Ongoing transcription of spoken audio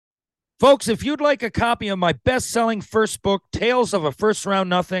Folks, if you'd like a copy of my best-selling first book, Tales of a First Round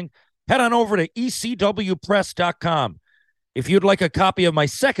Nothing, head on over to ecwpress.com. If you'd like a copy of my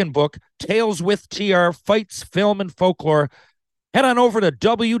second book, Tales with TR, Fights, Film, and Folklore, head on over to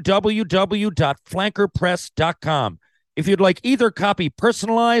www.flankerpress.com. If you'd like either copy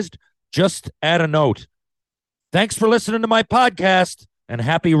personalized, just add a note. Thanks for listening to my podcast, and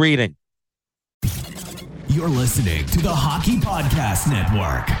happy reading. You're listening to the Hockey Podcast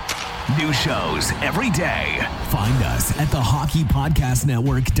Network. New shows every day. Find us at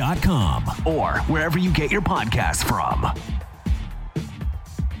thehockeypodcastnetwork.com or wherever you get your podcasts from.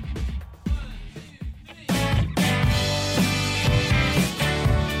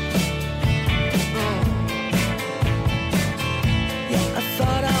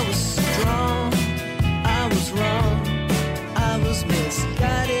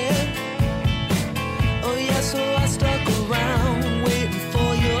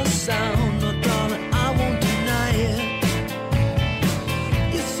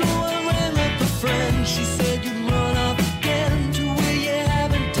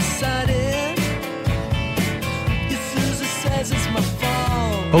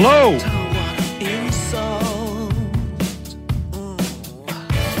 Hello.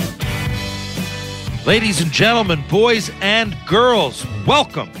 Ladies and gentlemen, boys and girls,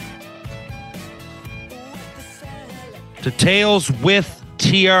 welcome to Tales with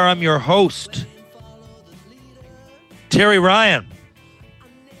TR. I'm your host, Terry Ryan.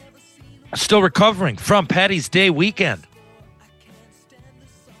 Still recovering from Paddy's Day weekend.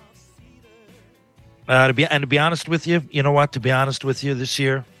 To be honest with you, you know what? To be honest with you, this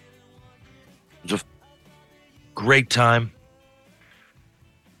year it was a great time.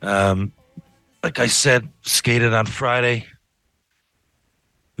 Like I said, skated on Friday,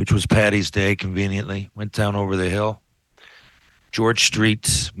 which was Paddy's Day. Conveniently, went down over the hill, George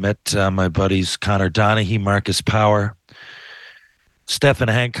Street, met my buddies Connor Donahue, Marcus Power, Stephen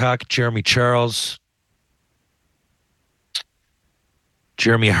Hancock, Jeremy Charles,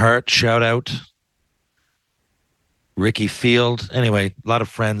 Jeremy Hart. Shout out. Ricky Field. Anyway, a lot of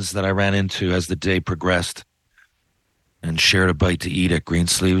friends that I ran into as the day progressed and shared a bite to eat at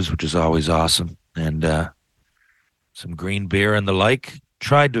Greensleeves, which is always awesome. And some green beer and the like.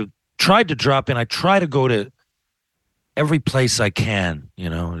 Tried to drop in. I try to go to every place I can. You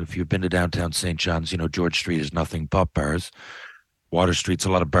know, if you've been to downtown St. John's, you know, George Street is nothing but bars. Water Street's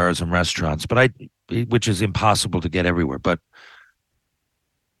a lot of bars and restaurants, which is impossible to get everywhere. But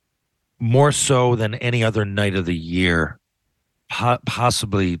more so than any other night of the year,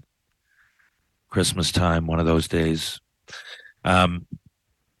 possibly Christmas time, one of those days. You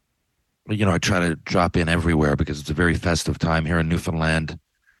know, I try to drop in everywhere because it's a very festive time here in Newfoundland.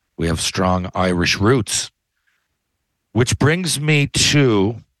 We have strong Irish roots, which brings me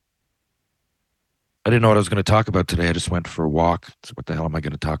to, I didn't know what I was going to talk about today. I just went for a walk. So what the hell am I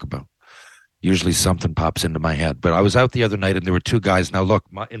going to talk about? Usually something pops into my head. But I was out the other night and there were two guys. Now, look,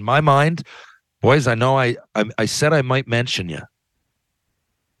 in my mind, boys, I know I said I might mention you.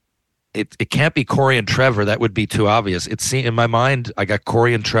 It can't be Corey and Trevor. That would be too obvious. In my mind, I got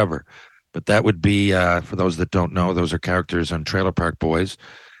Corey and Trevor. But that would be, for those that don't know, those are characters on Trailer Park Boys.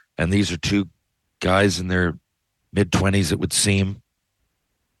 And these are two guys in their mid-20s, it would seem.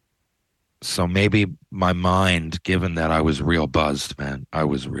 So maybe my mind, given that I was real buzzed, man. I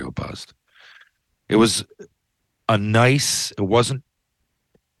was real buzzed. It was I know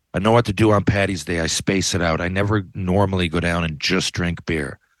what to do on Paddy's Day. I space it out. I never normally go down and just drink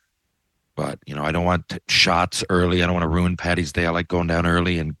beer. But, you know, I don't want shots early. I don't want to ruin Paddy's Day. I like going down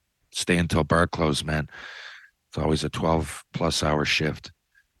early and stay until bar close, man. It's always a 12-plus hour shift.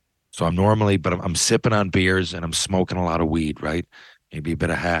 So I'm sipping on beers and I'm smoking a lot of weed, right? Maybe a bit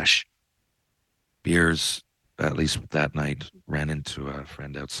of hash. Beers, at least that night, ran into a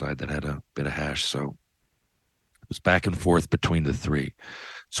friend outside that had a bit of hash. So it was back and forth between the three.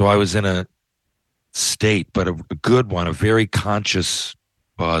 So I was in a state, but a good one, a very conscious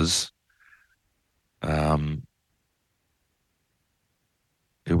buzz.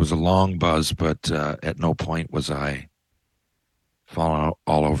 It was a long buzz, but at no point was I falling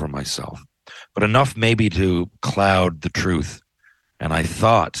all over myself. But enough maybe to cloud the truth. And I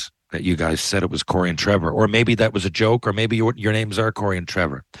thought that you guys said it was Corey and Trevor, or maybe that was a joke, or maybe your names are Corey and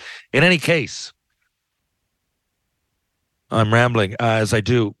Trevor. In any case, I'm rambling as I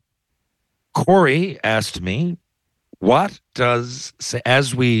do. Corey asked me, as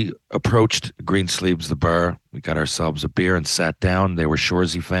we approached Greensleeves, the bar, we got ourselves a beer and sat down. They were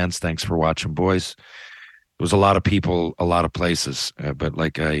Shoresy fans. Thanks for watching, boys. There was a lot of people, a lot of places, but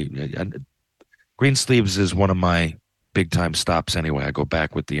Greensleeves is one of my big time stops anyway. I go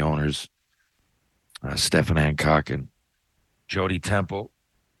back with the owners, Stephen Hancock and Jody Temple.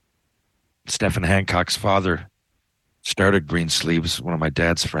 Stephen Hancock's father started Greensleeves, one of my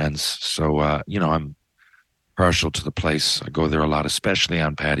dad's friends. So, I'm partial to the place. I go there a lot, especially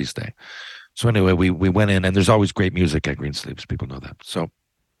on Paddy's Day. So anyway, we went in, and there's always great music at Greensleeves. People know that. So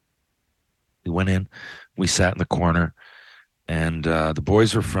we went in, we sat in the corner, and the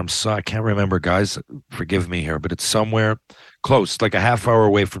boys are from, I can't remember, guys, forgive me here, but it's somewhere close, like a half hour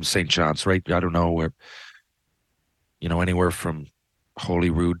away from St. John's, right? I don't know where, anywhere from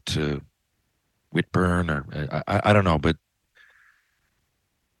Holyrood to Whitburn, or I don't know, but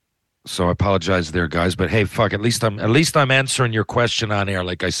so I apologize there, guys. But hey, fuck, at least I'm answering your question on air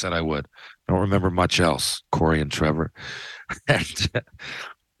like I said I would. I don't remember much else, Corey and Trevor. And,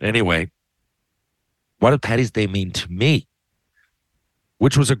 anyway, what did Paddy's Day mean to me?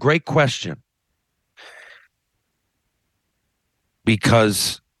 Which was a great question.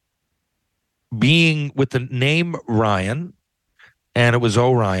 Because being with the name Ryan, and it was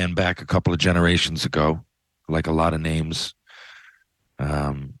O'Ryan back a couple of generations ago, like a lot of names.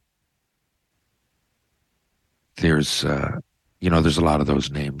 There's a lot of those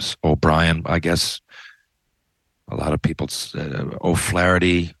names. O'Brien, I guess. A lot of people,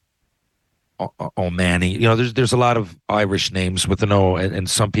 O'Flaherty, O'Mani. There's a lot of Irish names with an O, and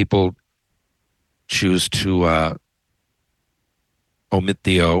some people choose to omit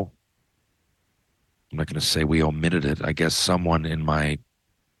the O. I'm not going to say we omitted it. I guess someone in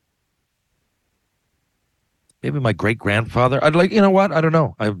maybe my great-grandfather. I'd like, you know what? I don't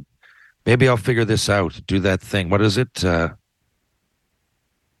know. Maybe I'll figure this out. Do that thing. What is it? Where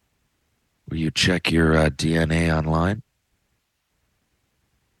you check your DNA online?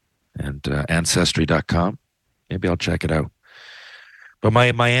 And Ancestry.com. Maybe I'll check it out. But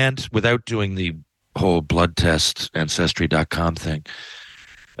my aunt, without doing the whole blood test Ancestry.com thing,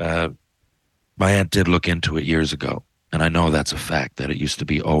 my aunt did look into it years ago. And I know that's a fact, that it used to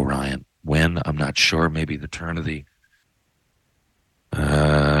be O'Ryan. When? I'm not sure. Maybe the turn of the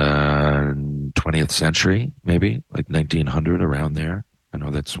 20th century, maybe, like 1900, around there. I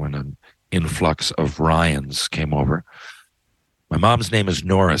know that's when an influx of Ryans came over. My mom's name is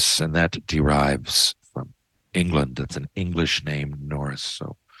Norris, and that derives from England. That's an English name, Norris.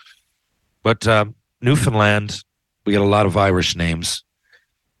 So, but Newfoundland, we get a lot of Irish names,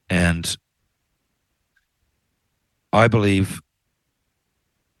 and I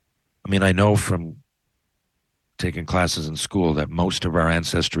know from taking classes in school that most of our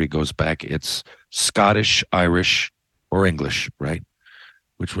ancestry goes back. It's Scottish, Irish, or English, right?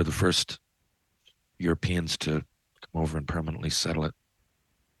 Which were the first Europeans to come over and permanently settle it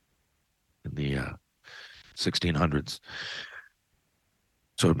in the 1600s.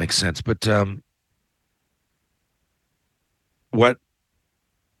 So it makes sense. But what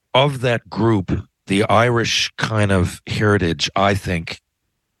of that group, the Irish kind of heritage, I think,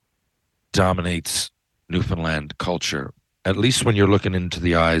 dominates Newfoundland culture. At least when you're looking into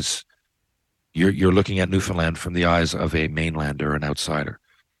the eyes, you're looking at Newfoundland from the eyes of a mainlander, an outsider.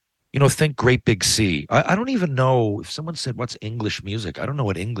 Think Great Big Sea. I don't even know if someone said, what's English music? I don't know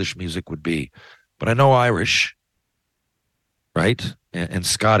what English music would be, but I know Irish, right? And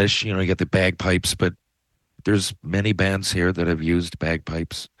Scottish, you get the bagpipes, but there's many bands here that have used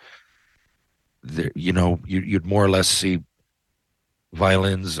bagpipes. There, you'd more or less see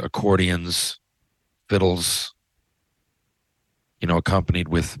violins, accordions, fiddles, accompanied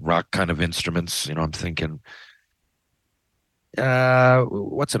with rock kind of instruments. I'm thinking,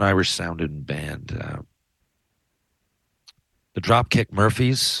 what's an Irish sounding band? The Dropkick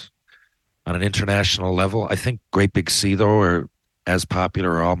Murphys on an international level. I think Great Big Sea, though, are as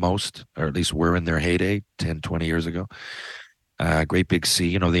popular, or almost, or at least were in their heyday 10, 20 years ago. Great Big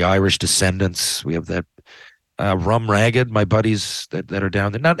Sea, the Irish Descendants. We have that Rum Ragged, my buddies that are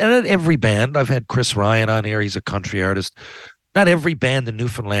down there. Not every band. I've had Chris Ryan on here. He's a country artist. Not every band in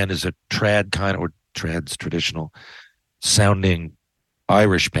Newfoundland is a trad kind, or trad's traditional sounding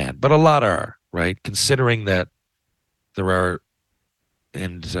Irish band, but a lot are, right? Considering that there are,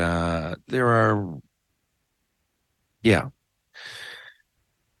 yeah.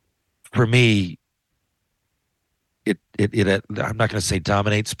 For me, it I'm not going to say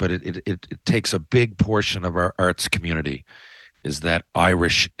dominates, but it takes a big portion of our arts community, is that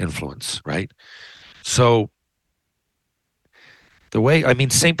Irish influence, right? So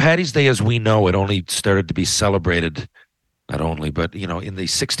St. Paddy's Day as we know it only started to be celebrated, not only, but in the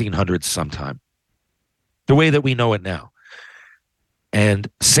 1600s sometime, the way that we know it now. And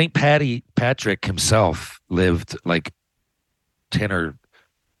St. Patrick himself lived like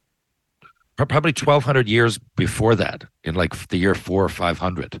probably 1,200 years before that, in like the year 400 or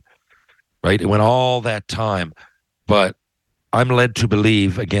 500, right? It went all that time. But I'm led to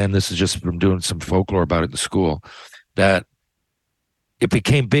believe, again, this is just from doing some folklore about it in school, that it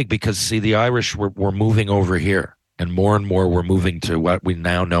became big because, see, the Irish were moving over here, and more were moving to what we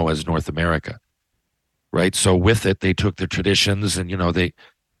now know as North America, right? So with it, they took their traditions, and,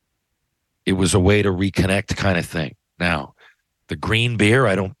 it was a way to reconnect kind of thing. Now, the green beer,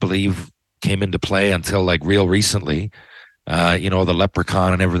 I don't believe came into play until like real recently, the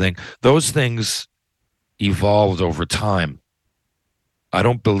leprechaun and everything. Those things evolved over time. I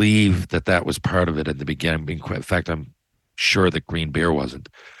don't believe that was part of it at the beginning. In fact, I'm sure that green beer wasn't.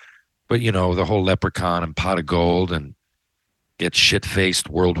 But, the whole leprechaun and pot of gold and get shit-faced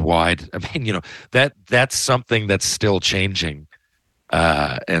worldwide. I mean, that's something that's still changing.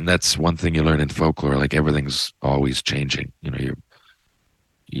 And that's one thing you learn in folklore, like everything's always changing.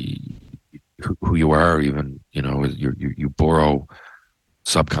 Who you are, even, you borrow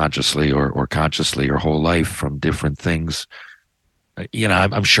subconsciously or consciously your whole life from different things.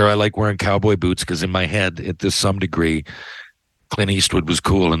 I'm sure I like wearing cowboy boots because in my head, to some degree, Clint Eastwood was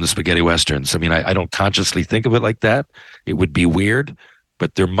cool in the spaghetti westerns. I mean, I don't consciously think of it like that. It would be weird,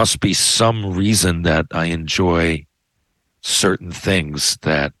 but there must be some reason that I enjoy certain things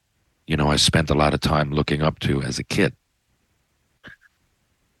that, I spent a lot of time looking up to as a kid.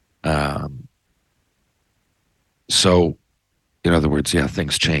 So, in other words, yeah,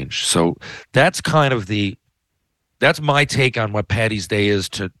 things change. So that's kind of that's my take on what Paddy's Day is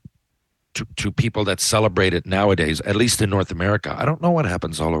to people that celebrate it nowadays, at least in North America. I don't know what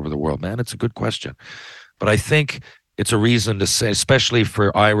happens all over the world, man. It's a good question. But I think it's a reason to say, especially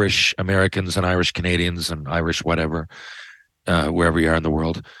for Irish Americans and Irish Canadians and Irish whatever, wherever you are in the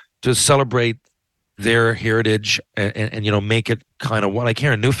world, to celebrate their heritage and make it kind of like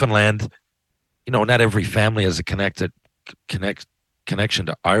here in Newfoundland, not every family has a connection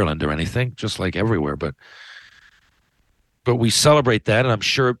to Ireland or anything, just like everywhere, but we celebrate that, and I'm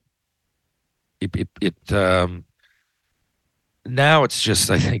sure it now it's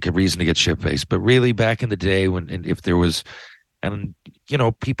just, I think, a reason to get shit-faced. But really, back in the day if there was, and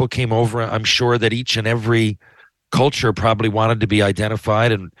people came over, I'm sure that each and every culture probably wanted to be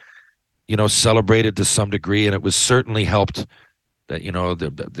identified and celebrated to some degree, and it was certainly helped that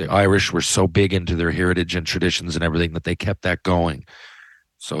the Irish were so big into their heritage and traditions and everything that they kept that going.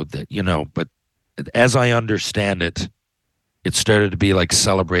 So that but as I understand it, it started to be like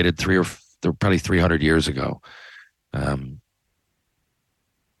celebrated probably 300 years ago, and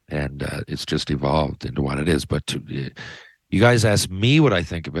it's just evolved into what it is. But you guys ask me what I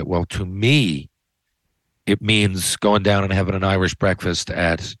think of it. Well, to me, it means going down and having an Irish breakfast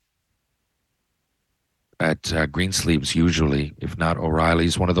at Greensleeves, usually, if not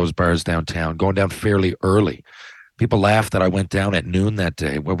O'Reilly's, one of those bars downtown, going down fairly early. People laugh that I went down at noon that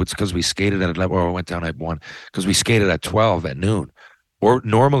day. Well, it's because we skated at 11, or I went down at 1, because we skated at 12 at noon. Or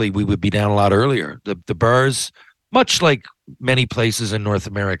normally we would be down a lot earlier. The bars, much like many places in North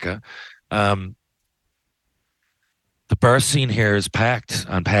America, the bar scene here is packed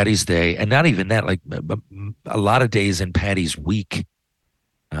on Paddy's Day, and not even that, like a lot of days in Paddy's week.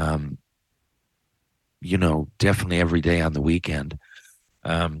 Definitely every day on the weekend.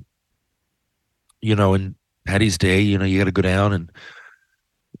 And Paddy's Day, you got to go down and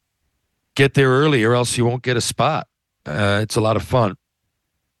get there early, or else you won't get a spot. It's a lot of fun.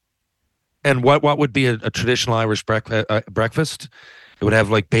 And what would be a traditional Irish breakfast? It would have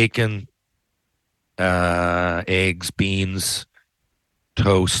like bacon, eggs, beans,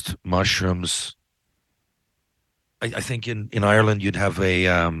 toast, mushrooms. I think in Ireland you'd have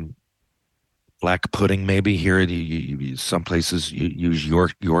a black pudding maybe. Here, some places you use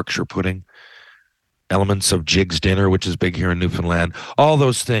Yorkshire pudding. Elements of Jig's dinner, which is big here in Newfoundland. All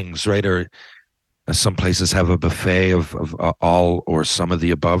those things, right? Or some places have a buffet of all or some of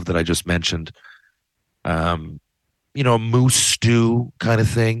the above that I just mentioned. Moose stew kind of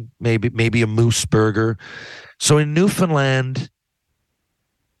thing. Maybe a moose burger. So in Newfoundland,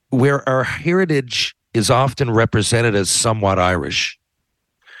 where our heritage is often represented as somewhat Irish,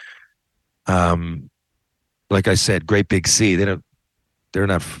 like I said, Great Big Sea, they're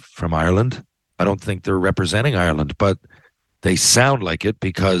not from Ireland. I don't think they're representing Ireland, but they sound like it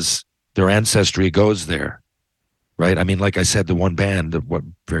because their ancestry goes there, right? I mean, like I said, the one band, what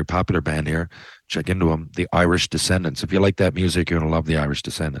very popular band here, check into them, the Irish Descendants. If you like that music, you're going to love the Irish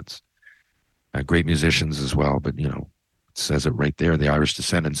Descendants. Great musicians as well, but, it says it right there, the Irish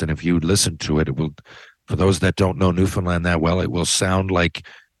Descendants. And if you listen to it, it will, for those that don't know Newfoundland that well, it will sound like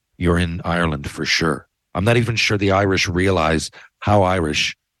you're in Ireland for sure. I'm not even sure the Irish realize how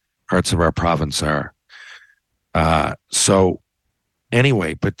Irish parts of our province are. So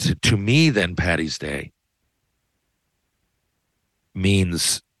anyway, but to me then Paddy's Day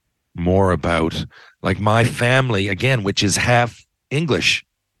means more about like my family, again, which is half English,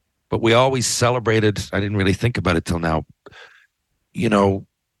 but we always celebrated, I didn't really think about it till now,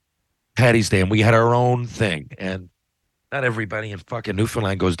 Paddy's Day, and we had our own thing. And not everybody in fucking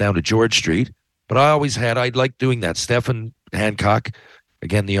Newfoundland goes down to George Street, but I liked doing that. Stephen Hancock,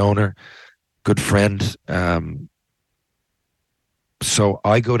 again, the owner, good friend. So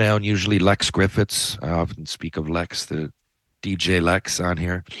I go down, usually Lex Griffiths. I often speak of Lex, the DJ Lex on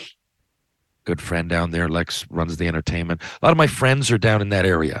here. Good friend down there. Lex runs the entertainment. A lot of my friends are down in that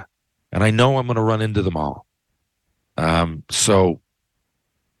area, and I know I'm going to run into them all. So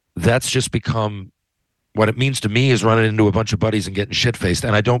that's just become what it means to me, is running into a bunch of buddies and getting shit-faced.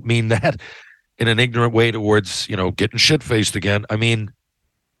 And I don't mean that in an ignorant way towards, getting shit-faced again. I mean,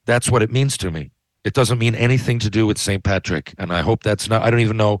 that's what it means to me. It doesn't mean anything to do with St. Patrick. And I hope that's not, I don't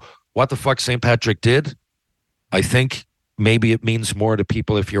even know what the fuck St. Patrick did. I think maybe it means more to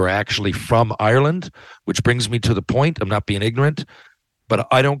people if you're actually from Ireland, which brings me to the point. I'm not being ignorant, but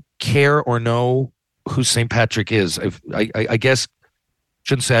I don't care or know who St. Patrick is. I guess,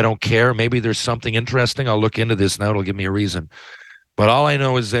 shouldn't say I don't care. Maybe there's something interesting. I'll look into this now. It'll give me a reason. But all I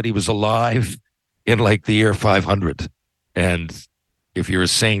know is that he was alive in like the year 500. And if you're a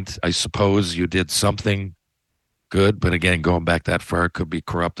saint, I suppose you did something good. But again, going back that far, it could be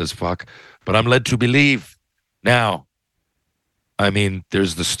corrupt as fuck. But I'm led to believe now. I mean,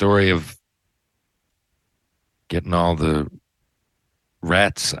 there's the story of getting all the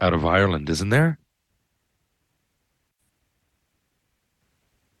rats out of Ireland, isn't there?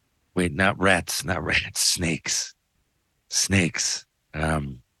 Wait, not rats, snakes. Snakes. I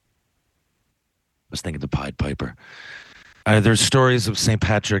was thinking the Pied Piper. There's stories of St.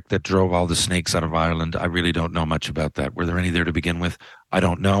 Patrick that drove all the snakes out of Ireland. I really don't know much about that. Were there any there to begin with? I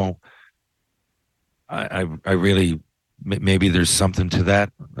don't know. I really, maybe there's something to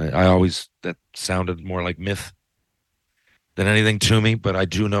that. That sounded more like myth than anything to me, but I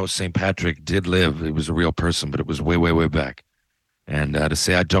do know St. Patrick did live. He was a real person, but it was way, way, way back. And to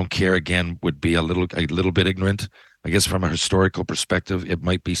say I don't care again would be a little bit ignorant. I guess from a historical perspective, it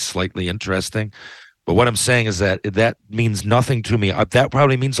might be slightly interesting. But what I'm saying is that means nothing to me. That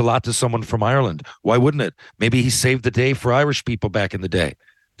probably means a lot to someone from Ireland. Why wouldn't it? Maybe he saved the day for Irish people back in the day.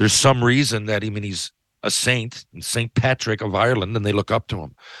 There's some reason that he's a saint, St. Patrick of Ireland, and they look up to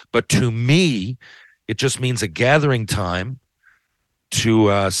him. But to me, it just means a gathering time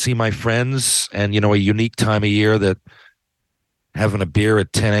to see my friends, and, a unique time of year that having a beer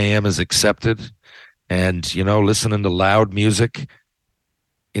at 10 a.m. is accepted, and, listening to loud music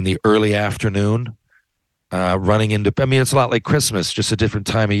in the early afternoon, running into, it's a lot like Christmas, just a different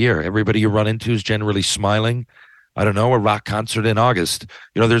time of year. Everybody you run into is generally smiling. I don't know, a rock concert in August.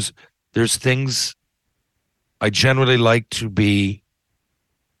 There's things I generally like to be,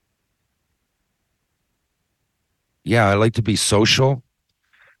 I like to be social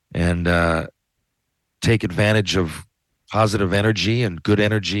and take advantage of positive energy and good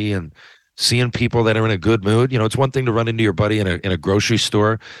energy and seeing people that are in a good mood. It's one thing to run into your buddy in a grocery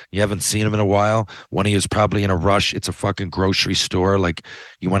store. You haven't seen him in a while. One of you is probably in a rush. It's a fucking grocery store. Like,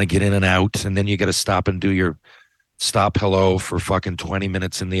 you want to get in and out, and then you got to stop and do your stop hello for fucking 20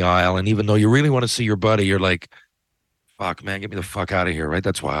 minutes in the aisle. And even though you really want to see your buddy, you're like, fuck, man, get me the fuck out of here, right?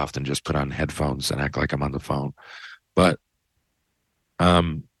 That's why I often just put on headphones and act like I'm on the phone. But,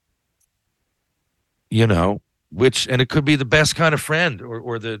 and it could be the best kind of friend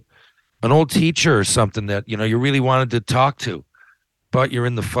or an old teacher or something that, you really wanted to talk to, but you're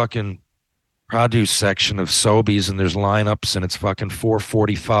in the fucking produce section of Sobeys and there's lineups and it's fucking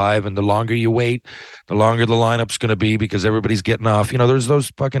 4:45, and the longer you wait, the longer the lineup's going to be because everybody's getting off. There's those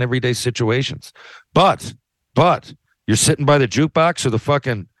fucking everyday situations. But you're sitting by the jukebox or the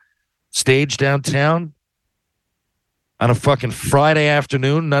fucking stage downtown on a fucking Friday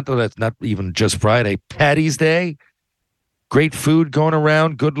afternoon, not that that's not even just Friday, Paddy's Day. Great food going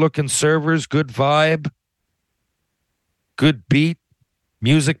around, good-looking servers, good vibe, good beat,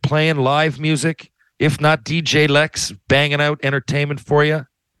 music playing, live music. If not, DJ Lex banging out entertainment for you.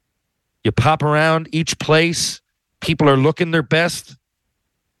 You pop around each place. People are looking their best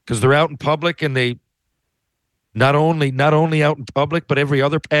because they're out in public, and they not only out in public, but every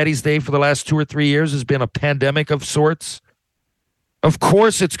other Paddy's Day for the last 2 or 3 years has been a pandemic of sorts. Of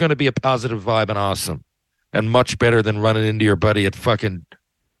course it's going to be a positive vibe and awesome. And much better than running into your buddy at fucking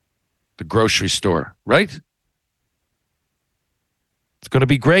the grocery store, right? It's going to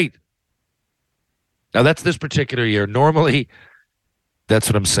be great. Now, that's this particular year. Normally, That's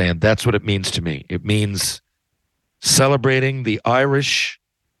what I'm saying. That's what it means to me. It means celebrating the Irish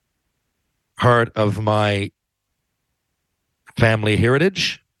part of my family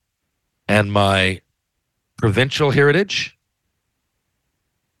heritage and my provincial heritage.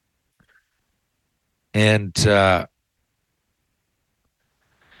 And a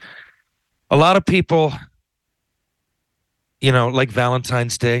lot of people, like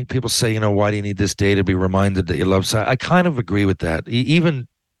Valentine's Day, people say, why do you need this day to be reminded that you love someone? I kind of agree with that. Even,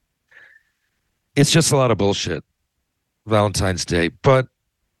 it's just a lot of bullshit, Valentine's Day. But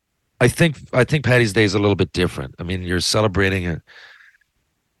I think Paddy's Day is a little bit different. I mean, you're celebrating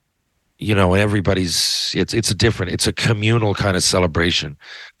everybody's, it's a communal kind of celebration.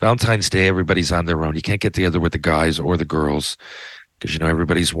 Valentine's Day, everybody's on their own. You can't get together with the guys or the girls because,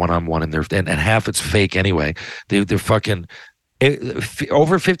 everybody's one-on-one and half it's fake anyway. They're fucking,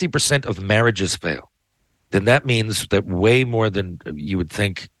 over 50% of marriages fail. Then that means that way more than you would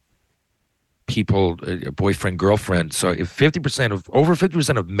think people, boyfriend, girlfriend. So if over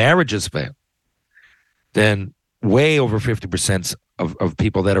 50% of marriages fail, then way over 50% of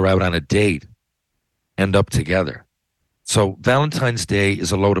people that are out on a date end up together. So Valentine's Day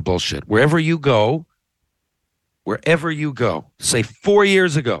is a load of bullshit. Wherever you go, say 4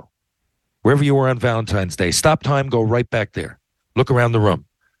 years ago, wherever you were on Valentine's Day, stop time, go right back there. Look around the room.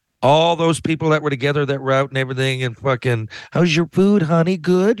 All those people that were together that were out and everything and fucking, how's your food, honey?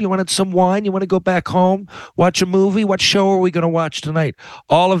 Good? You wanted some wine? You want to go back home? Watch a movie? What show are we going to watch tonight?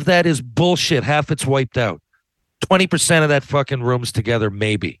 All of that is bullshit. Half it's wiped out. 20% of that fucking room's together,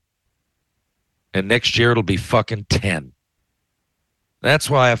 maybe. And next year it'll be fucking 10. That's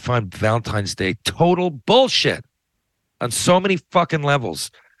why I find Valentine's Day total bullshit on so many fucking levels.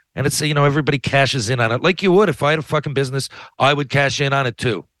 And it's, everybody cashes in on it. Like you would. If I had a fucking business, I would cash in on it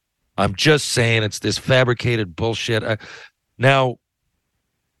too. I'm just saying it's this fabricated bullshit. Now,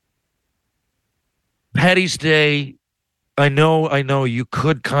 Paddy's Day, I know you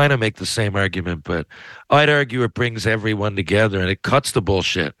could kind of make the same argument, but I'd argue it brings everyone together and it cuts the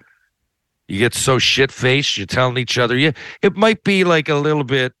bullshit. You get so shit-faced, you're telling each other, it might be like a little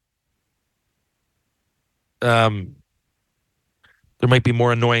bit, there might be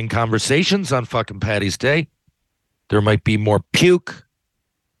more annoying conversations on fucking Paddy's Day. There might be more puke,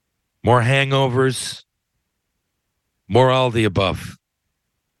 more hangovers, more all the above.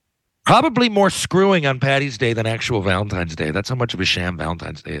 Probably more screwing on Paddy's Day than actual Valentine's Day. That's how much of a sham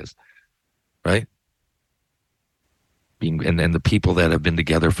Valentine's Day is, right? And the people that have been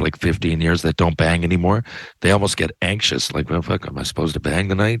together for like 15 years that don't bang anymore, they almost get anxious. Like, well, fuck, am I supposed to bang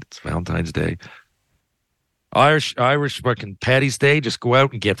tonight? It's Valentine's Day. Irish fucking Paddy's Day, just go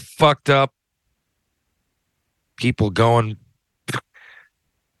out and get fucked up. People going,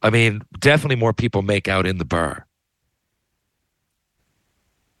 I mean, definitely more people make out in the bar.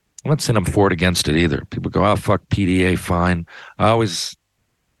 I'm not saying I'm for it against it either. People go, oh, fuck PDA, fine. It's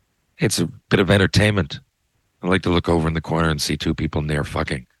a bit of entertainment. I like to look over in the corner and see two people near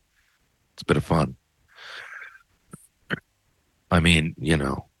fucking. It's a bit of fun. I mean,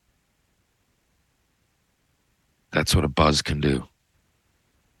 that's what a buzz can do.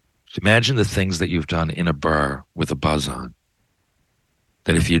 Imagine the things that you've done in a bar with a buzz on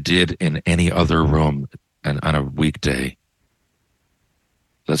that if you did in any other room and on a weekday.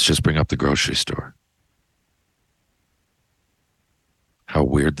 Let's just bring up the grocery store. How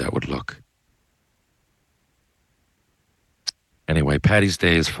weird that would look. Anyway, Paddy's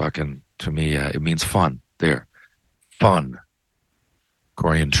Day is fucking, to me, it means fun. There. Fun.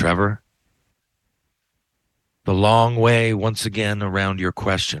 Corey and Trevor. The long way, once again, around your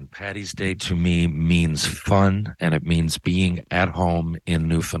question. Paddy's Day to me means fun, and it means being at home in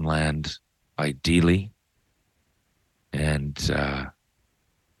Newfoundland, ideally. And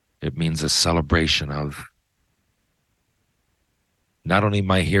it means a celebration of not only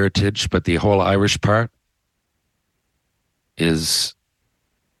my heritage, but the whole Irish part is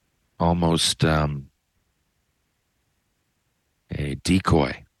almost a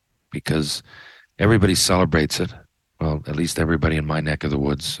decoy because everybody celebrates it. Well, at least everybody in my neck of the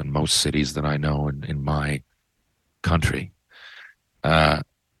woods and most cities that I know in my country.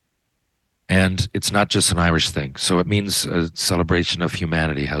 And it's not just an Irish thing. So it means a celebration of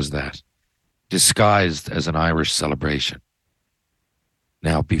humanity. How's that? Disguised as an Irish celebration.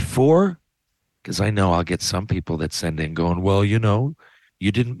 Now, before, because I know I'll get some people that send in going, well, you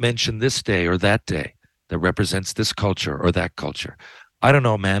didn't mention this day or that day that represents this culture or that culture. I don't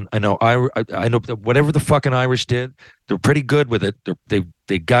know, man. I know that whatever the fucking Irish did, they're pretty good with it.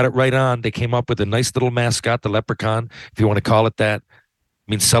 They got it right on. They came up with a nice little mascot, the leprechaun, if you want to call it that.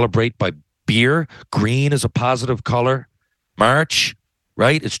 I mean, celebrate by beer. Green is a positive color. March,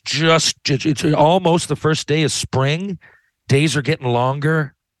 right? It's almost the first day of spring. Days are getting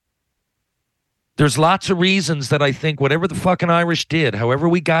longer. There's lots of reasons that I think whatever the fucking Irish did, however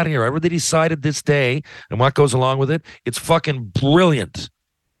we got here, however they decided this day and what goes along with it, it's fucking brilliant.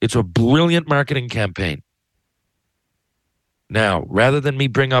 It's a brilliant marketing campaign. Now, rather than me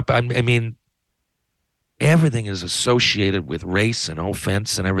bring up, I mean, everything is associated with race and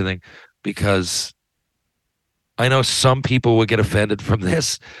offense and everything, because I know some people will get offended from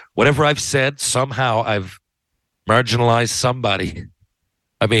this. Whatever I've said, somehow I've marginalized somebody.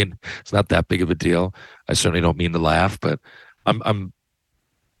 I mean, it's not that big of a deal. I certainly don't mean to laugh, but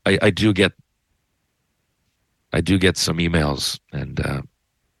I do get some emails and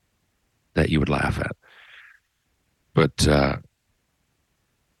that you would laugh at. But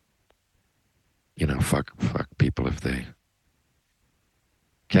you know, fuck people if they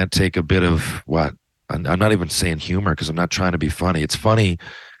can't take a bit of what? I'm not even saying humor because I'm not trying to be funny. It's funny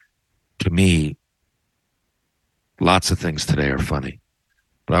to me. Lots of things today are funny.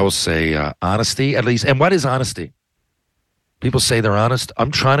 But I will say honesty, at least. And what is honesty? People say they're honest. I'm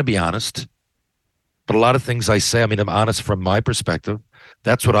trying to be honest. But a lot of things I say, I mean, I'm honest from my perspective.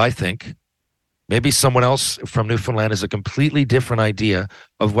 That's what I think. Maybe someone else from Newfoundland has a completely different idea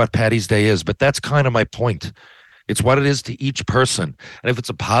of what Paddy's Day is. But that's kind of my point. It's what it is to each person. And if it's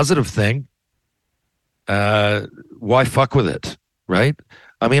a positive thing, why fuck with it, right?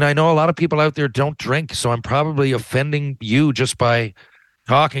 I mean, I know a lot of people out there don't drink, so I'm probably offending you just by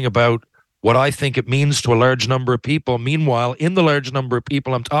talking about what I think it means to a large number of people. Meanwhile, in the large number of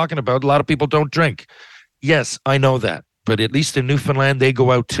people I'm talking about, a lot of people don't drink. Yes, I know that. But at least in Newfoundland, they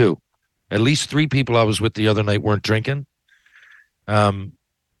go out too. At least 3 people I was with the other night weren't drinking. And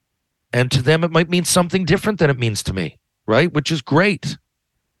to them, it might mean something different than it means to me, right? Which is great.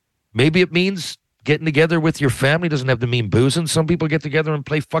 Maybe it means getting together with your family. Doesn't have to mean boozing. Some people get together and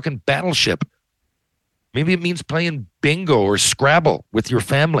play fucking Battleship. Maybe it means playing bingo or Scrabble with your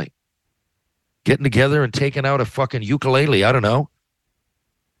family. Getting together and taking out a fucking ukulele, I don't know,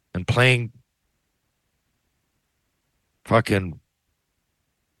 and playing fucking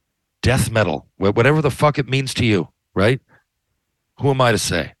death metal, whatever the fuck it means to you, right? Who am I to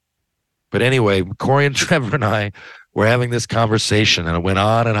say? But anyway, Corey and Trevor and I were having this conversation, and it went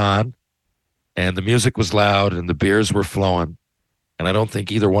on, and the music was loud, and the beers were flowing, and I don't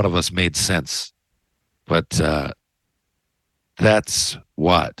think either one of us made sense. But that's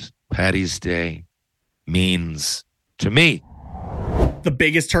what Paddy's Day means to me. The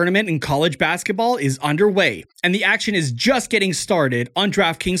biggest tournament in college basketball is underway, and the action is just getting started on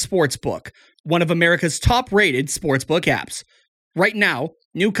DraftKings Sportsbook, one of America's top-rated sportsbook apps. Right now,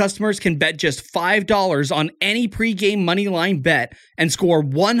 new customers can bet just $5 on any pregame moneyline bet and score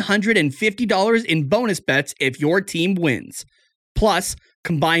 $150 in bonus bets if your team wins. Plus,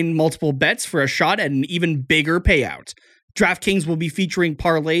 combine multiple bets for a shot at an even bigger payout. DraftKings will be featuring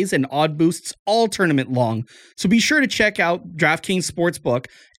parlays and odd boosts all tournament long, so be sure to check out DraftKings Sportsbook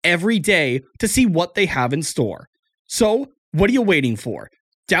every day to see what they have in store. So, what are you waiting for?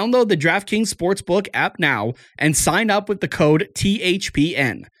 Download the DraftKings Sportsbook app now and sign up with the code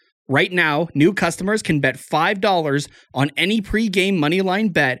THPN. Right now, new customers can bet $5 on any pregame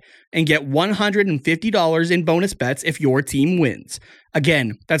moneyline bet and get $150 in bonus bets if your team wins.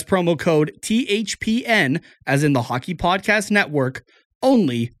 Again, that's promo code THPN, as in the Hockey Podcast Network,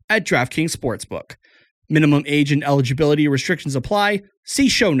 only at DraftKings Sportsbook. Minimum age and eligibility restrictions apply. See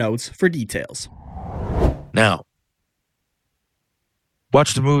show notes for details. Now,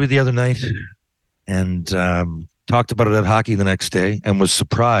 watched a movie the other night and talked about it at hockey the next day and was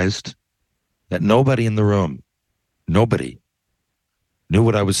surprised that nobody in the room, nobody, knew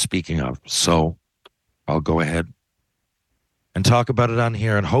what I was speaking of. So I'll go ahead and talk about it on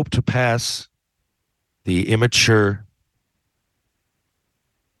here and hope to pass the immature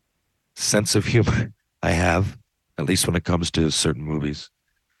sense of humor I have, at least when it comes to certain movies,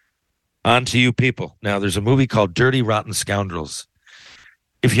 on to you people. Now, there's a movie called Dirty Rotten Scoundrels.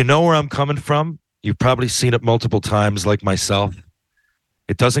 If you know where I'm coming from, you've probably seen it multiple times like myself.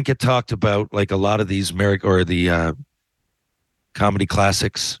 It doesn't get talked about like a lot of these comedy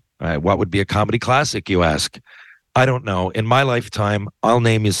classics. What would be a comedy classic, you ask? I don't know. In my lifetime, I'll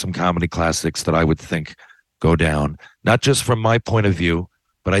name you some comedy classics that I would think go down, not just from my point of view,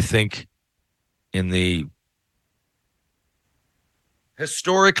 but I think in the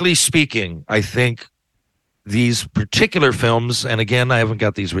historically speaking, I think these particular films, and again, I haven't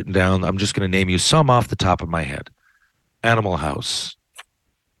got these written down. I'm just going to name you some off the top of my head. Animal House,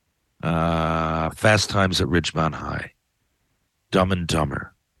 Fast Times at Ridgemont High, Dumb and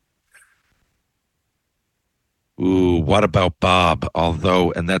Dumber, Ooh, what about Bob?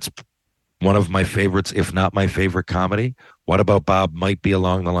 Although, and that's one of my favorites, if not my favorite comedy. What about Bob might be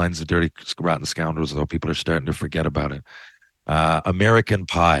along the lines of Dirty Rotten Scoundrels, though people are starting to forget about it. American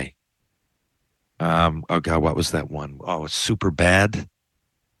Pie. Oh God, what was that one? Oh, it's Super Bad.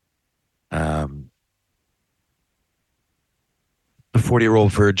 The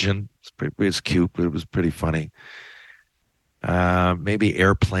 40-Year-Old Virgin. It was cute, but it was pretty funny. Maybe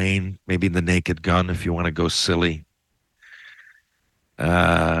Airplane, maybe The Naked Gun if you want to go silly.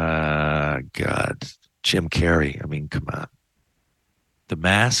 God, Jim Carrey. I mean, come on. The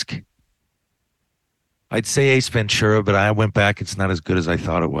Mask. I'd say Ace Ventura, but I went back. It's not as good as I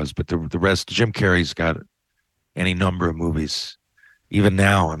thought it was. But the rest, Jim Carrey's got any number of movies. Even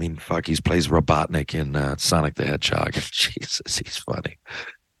now, I mean, fuck, he plays Robotnik in Sonic the Hedgehog. Jesus, he's funny.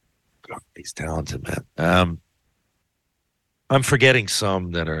 God, he's talented, man. I'm forgetting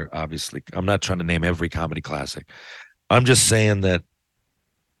some that are obviously, I'm not trying to name every comedy classic. I'm just saying that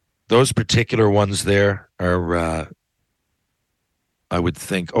those particular ones there are, I would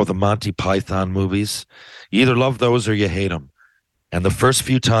think, the Monty Python movies. You either love those or you hate them. And the first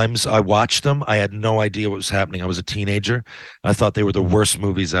few times I watched them, I had no idea what was happening. I was a teenager. I thought they were the worst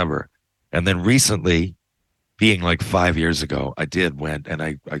movies ever. And then recently, being like 5 years ago, I went and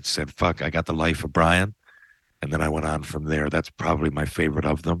I said, fuck, I got The Life of Brian. And then I went on from there. That's probably my favorite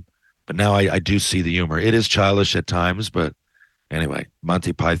of them. But now I do see the humor. It is childish at times, but anyway,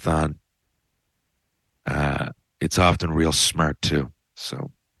 Monty Python, it's often real smart too.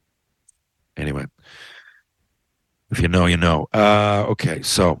 So anyway, if you know, you know. Okay,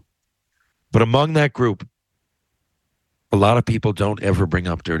 so, but among that group, a lot of people don't ever bring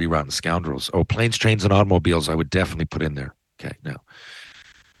up Dirty Rotten Scoundrels. Oh, Planes, Trains, and Automobiles, I would definitely put in there. Okay, now.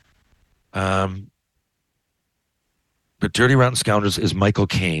 But Dirty Rotten Scoundrels is Michael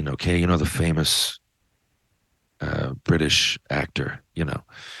Caine, okay? You know, the famous British actor, you know,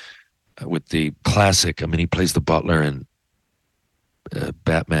 with the classic. I mean, he plays the butler in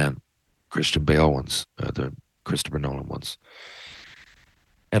Batman, Christian Bale ones, the Christopher Nolan ones.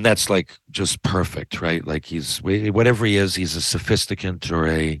 And that's like just perfect, right? Like he's, whatever he is, he's a sophisticant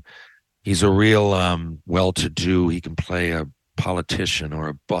or he's a real well-to-do. He can play a politician or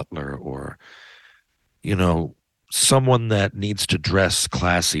a butler or, you know, someone that needs to dress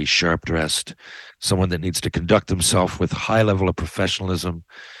classy, sharp-dressed, someone that needs to conduct himself with high level of professionalism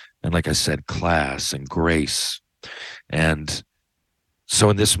and, like I said, class and grace. And so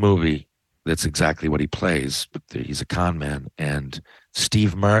in this movie, that's exactly what he plays. But he's a con man. And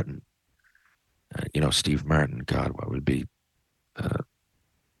Steve Martin, you know, Steve Martin, God, what would it be?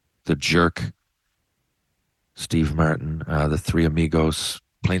 The Jerk, Steve Martin, The Three Amigos,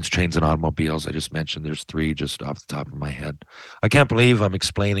 Planes, Trains, and Automobiles. I just mentioned there's three just off the top of my head. I can't believe I'm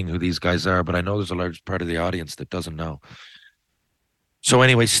explaining who these guys are, but I know there's a large part of the audience that doesn't know. So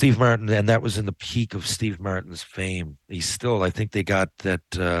anyway, Steve Martin, and that was in the peak of Steve Martin's fame. He's still, I think they got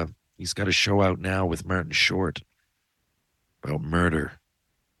that, he's got a show out now with Martin Short about murder.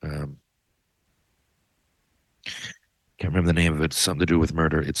 Can't remember the name of it. It's something to do with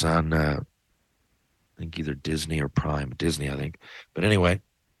murder. It's on, I think either Disney or Prime. Disney, I think. But anyway,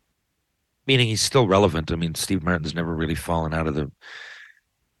 meaning he's still relevant. I mean, Steve Martin's never really fallen out of the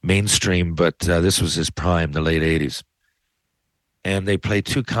mainstream, but this was his prime, the late 80s. And they play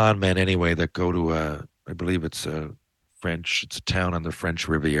two con men anyway that go to, I believe it's a town on the French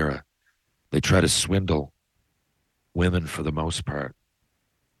Riviera. They try to swindle women for the most part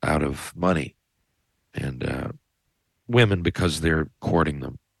out of money. And women because they're courting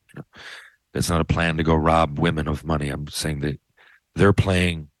them. You know, it's not a plan to go rob women of money. I'm saying that they're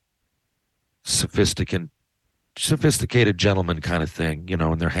playing sophisticated gentleman kind of thing, you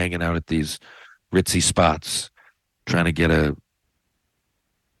know, and they're hanging out at these ritzy spots trying to get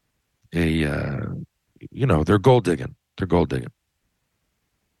you know, they're gold digging. They're gold digging.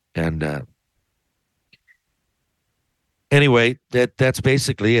 And anyway, that's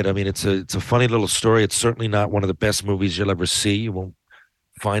basically it. I mean, it's a funny little story. It's certainly not one of the best movies you'll ever see. You won't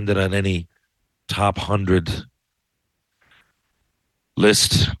find it on any top 100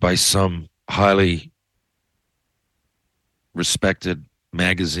 list by some highly respected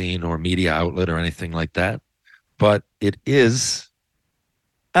magazine or media outlet or anything like that. But it is,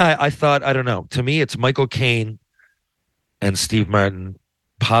 I thought, I don't know. To me, it's Michael Caine and Steve Martin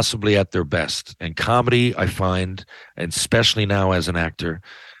possibly at their best. And comedy, I find, and especially now as an actor,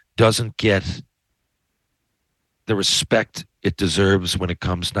 doesn't get the respect it deserves when it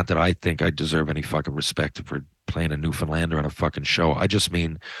comes, not that I think I deserve any fucking respect for playing a Newfoundlander on a fucking show. I just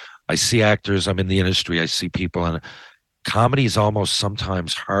mean, I see actors, I'm in the industry, I see people, and comedy is almost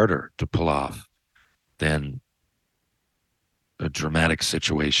sometimes harder to pull off than a dramatic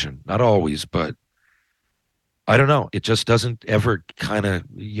situation. Not always, but I don't know. It just doesn't ever kind of,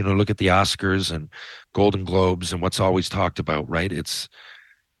 look at the Oscars and Golden Globes and what's always talked about, right? It's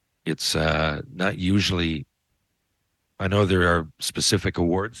not usually, I know there are specific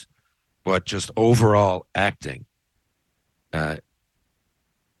awards, but just overall acting.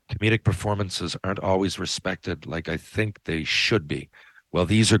 Comedic performances aren't always respected like I think they should be. Well,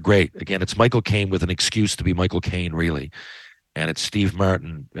 these are great. Again, it's Michael Caine with an excuse to be Michael Caine, really. And it's Steve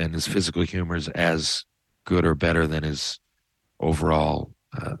Martin, and his physical humor is as good or better than his overall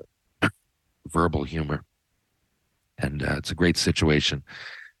verbal humor. And it's a great situation.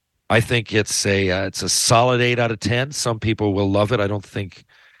 I think it's a solid 8 out of 10. Some people will love it. I don't think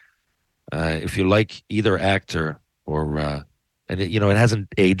if you like either actor or and it hasn't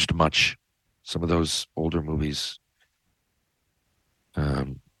aged much. Some of those older movies,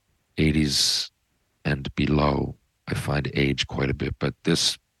 80s and below, I find age quite a bit. But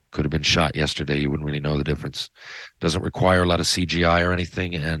this could have been shot yesterday. You wouldn't really know the difference. Doesn't require a lot of CGI or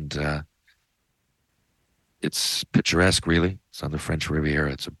anything, and it's picturesque, really. It's on the French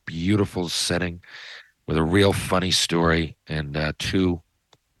Riviera. It's a beautiful setting with a real funny story and 2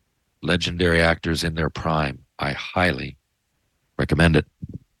 legendary actors in their prime. I highly recommend it.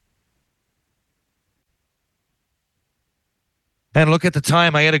 And look at the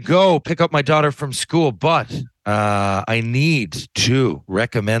time. I got to go pick up my daughter from school, but I need to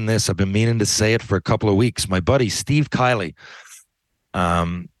recommend this. I've been meaning to say it for a couple of weeks. My buddy, Steve Kiley.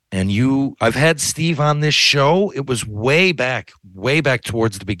 I've had Steve on this show. It was way back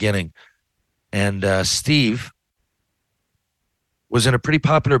towards the beginning. And Steve was in a pretty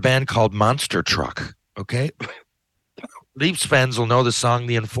popular band called Monster Truck. Okay. Leafs fans will know the song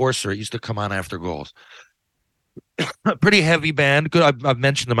The Enforcer. It used to come on after goals. A pretty heavy band. Good. I've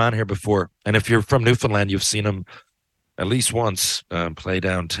mentioned them on here before. And if you're from Newfoundland, you've seen them at least once play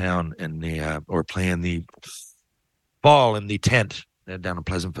downtown or play in the fall in the tent down in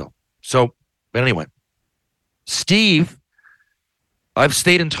Pleasantville. So, but anyway, Steve, I've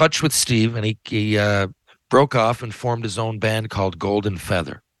stayed in touch with Steve, and he broke off and formed his own band called Golden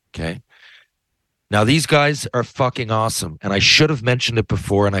Feather. Okay. Now, these guys are fucking awesome, and I should have mentioned it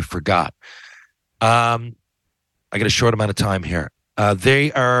before, and I forgot. I got a short amount of time here. I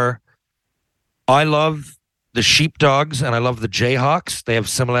love the Sheepdogs, and I love the Jayhawks. They have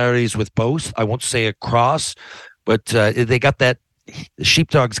similarities with both. I won't say a cross, but they got that, the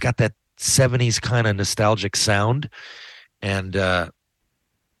Sheepdogs got that 70s kind of nostalgic sound, and the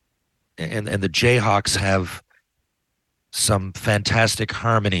Jayhawks have some fantastic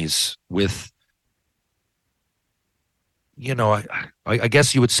harmonies with, I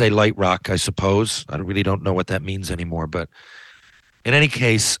guess you would say light rock, I suppose. I really don't know what that means anymore. But in any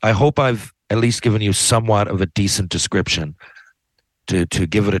case, I hope I've at least given you somewhat of a decent description to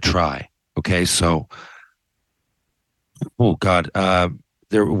give it a try. Okay, so, oh God,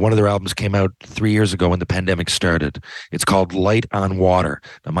 one of their albums came out 3 years ago when the pandemic started. It's called Light on Water.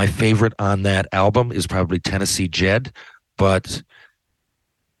 Now, my favorite on that album is probably Tennessee Jed, but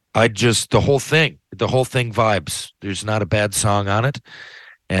the whole thing vibes. There's not a bad song on it.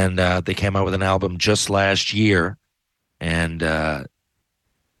 And they came out with an album just last year. And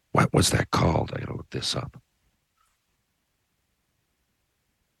what was that called? I got to look this up.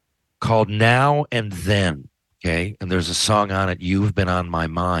 Called Now and Then. Okay. And there's a song on it, You've Been on My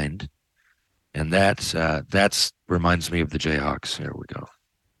Mind. And that's reminds me of the Jayhawks. There we go.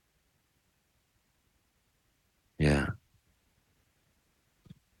 Yeah.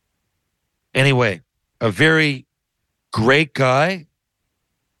 Anyway, a very great guy,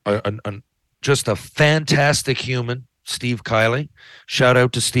 just a fantastic human, Steve Kiley. Shout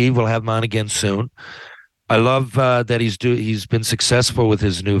out to Steve. We'll have him on again soon. I love that he's been successful with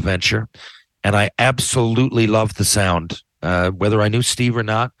his new venture, and I absolutely love the sound. Whether I knew Steve or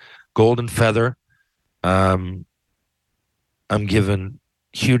not, Golden Feather, I'm giving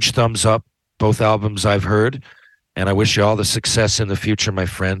huge thumbs up. Both albums I've heard, and I wish you all the success in the future, my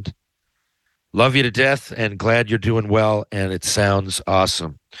friend. Love you to death, and glad you're doing well, and it sounds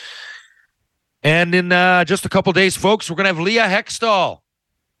awesome. And in just a couple days, folks, we're going to have Leah Hextall.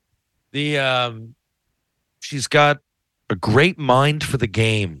 She's got a great mind for the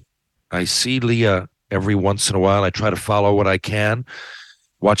game. I see Leah every once in a while. I try to follow what I can,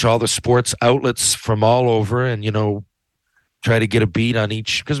 watch all the sports outlets from all over, and, try to get a beat on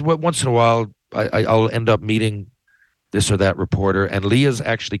each. Because once in a while, I'll end up meeting this or that reporter, and Leah's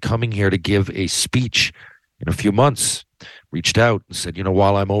actually coming here to give a speech in a few months. Reached out and said,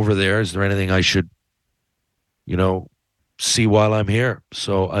 while I'm over there, is there anything I should, see while I'm here?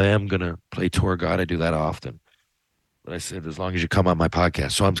 So I am going to play tour guide. I do that often. But I said, as long as you come on my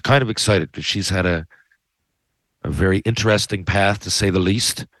podcast. So I'm kind of excited because she's had a very interesting path, to say the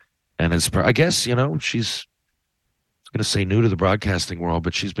least. And I guess, she's going to say new to the broadcasting world,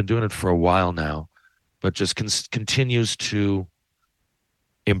 but she's been doing it for a while now, but just continues to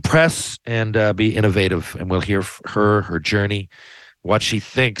impress and be innovative. And we'll hear her journey, what she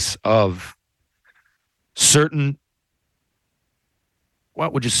thinks of certain,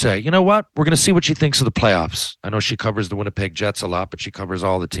 what would you say? You know what? We're going to see what she thinks of the playoffs. I know she covers the Winnipeg Jets a lot, but she covers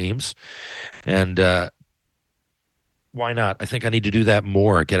all the teams. And why not? I think I need to do that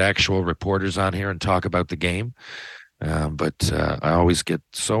more, get actual reporters on here and talk about the game. But I always get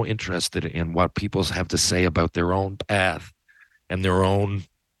so interested in what people have to say about their own path and their own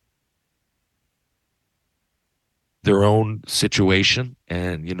situation,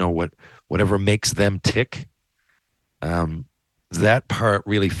 and whatever makes them tick. That part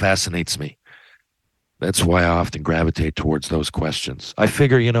really fascinates me. That's why I often gravitate towards those questions. I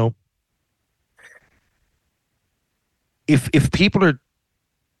figure, if people are,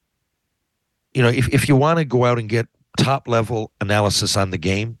 if you want to go out and get top level analysis on the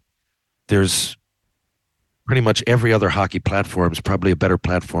game, there's pretty much every other hockey platform is probably a better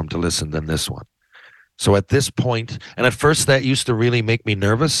platform to listen than this one. So at this point, and at first that used to really make me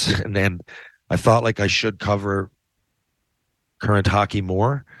nervous, and then I thought like I should cover current hockey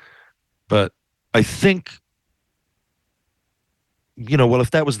more. But I think,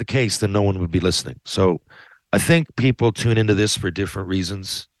 if that was the case, then no one would be listening. So I think people tune into this for different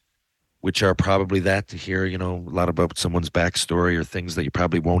reasons, which are probably that to hear, a lot about someone's backstory or things that you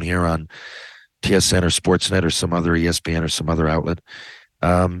probably won't hear on TSN or Sportsnet or some other ESPN or some other outlet.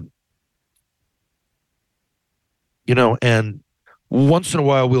 And once in a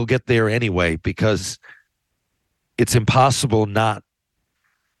while we'll get there anyway, because it's impossible not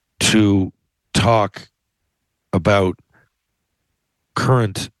to talk about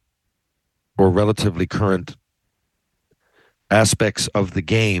current or relatively current aspects of the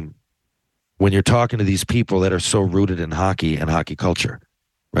game when you're talking to these people that are so rooted in hockey and hockey culture,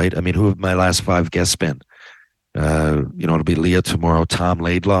 right? I mean, who have my last 5 guests been? It'll be Leah tomorrow, Tom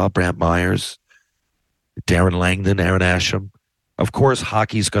Laidlaw, Brant Myers, Darren Langdon, Aaron Asham. Of course,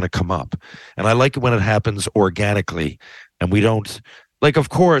 hockey's going to come up. And I like it when it happens organically. And we don't, of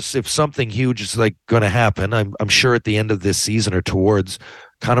course, if something huge is going to happen, I'm sure at the end of this season or towards,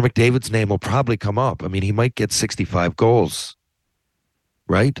 Connor McDavid's name will probably come up. I mean, he might get 65 goals,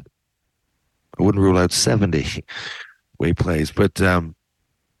 right? I wouldn't rule out 70 way he plays. But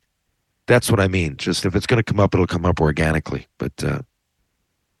that's what I mean. Just if it's going to come up, it'll come up organically. But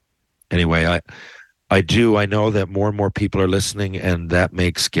anyway, I know that more and more people are listening, and that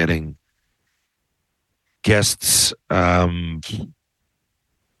makes getting guests a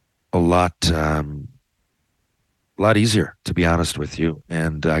lot easier, to be honest with you.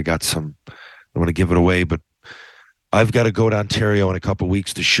 And I got some, I don't want to give it away, but I've got to go to Ontario in a couple of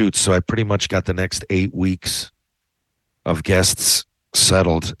weeks to shoot. So I pretty much got the next 8 weeks of guests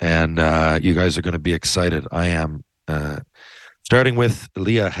settled, and you guys are going to be excited. I am. Starting with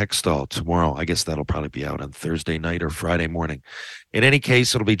Leah Hextall tomorrow. I guess that'll probably be out on Thursday night or Friday morning. In any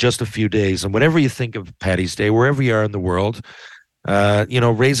case, it'll be just a few days. And whatever you think of Paddy's Day, wherever you are in the world,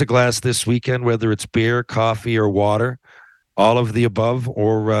 raise a glass this weekend, whether it's beer, coffee, or water, all of the above,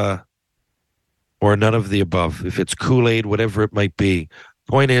 or none of the above. If it's Kool-Aid, whatever it might be.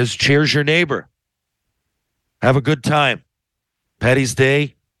 Point is, cheers your neighbor. Have a good time. Paddy's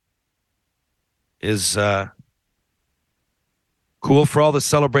Day is cool for all the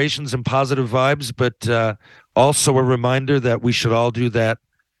celebrations and positive vibes, but also a reminder that we should all do that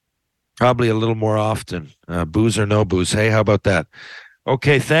probably a little more often. Booze or no booze. Hey, how about that?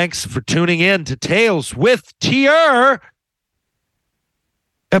 Okay, thanks for tuning in to Tales with TR,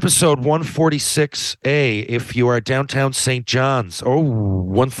 episode 146A. If you are downtown St. John's,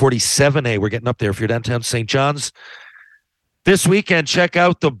 147A, we're getting up there. If you're downtown St. John's this weekend, check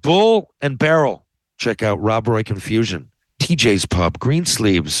out the Bull and Barrel. Check out Rob Roy Confusion, TJ's Pub,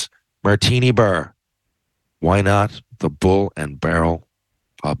 Greensleeves, Martini Bar. Why not the Bull and Barrel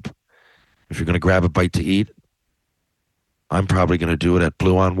Pub? If you're going to grab a bite to eat, I'm probably going to do it at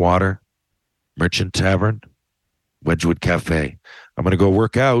Blue on Water, Merchant Tavern, Wedgwood Cafe. I'm going to go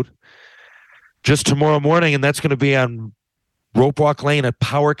work out just tomorrow morning, and that's going to be on Rope Walk Lane at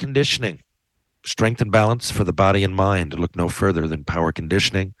Power Conditioning. Strength and balance for the body and mind. Look no further than Power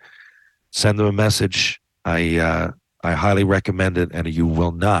Conditioning. Send them a message. I highly recommend it, and you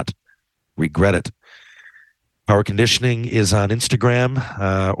will not regret it. Power Conditioning is on Instagram,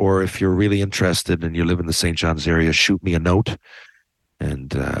 or if you're really interested and you live in the St. John's area, shoot me a note,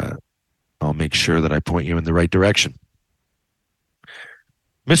 and I'll make sure that I point you in the right direction.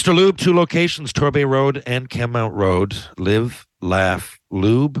 Mr. Lube, 2 locations, Torbay Road and Kenmount Road. Live, laugh,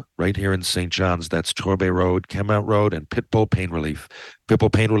 lube, right here in St. John's. That's Torbay Road, Kenmount Road, and Pitbull Pain Relief.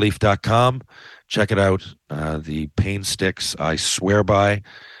 PitbullPainRelief.com. Check it out. The pain sticks I swear by,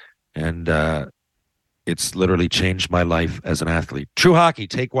 and it's literally changed my life as an athlete. True Hockey,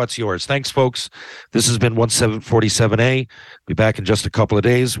 take what's yours. Thanks, folks. This has been 1747A. Be back in just a couple of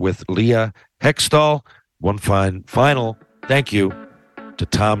days with Leah Hextall. One final thank you to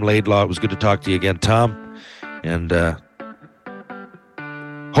Tom Laidlaw. It was good to talk to you again, Tom. And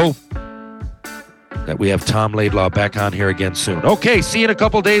hope that we have Tom Laidlaw back on here again soon. Okay, see you in a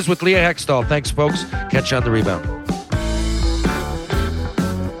couple of days with Leah Hextall. Thanks, folks. Catch you on the rebound.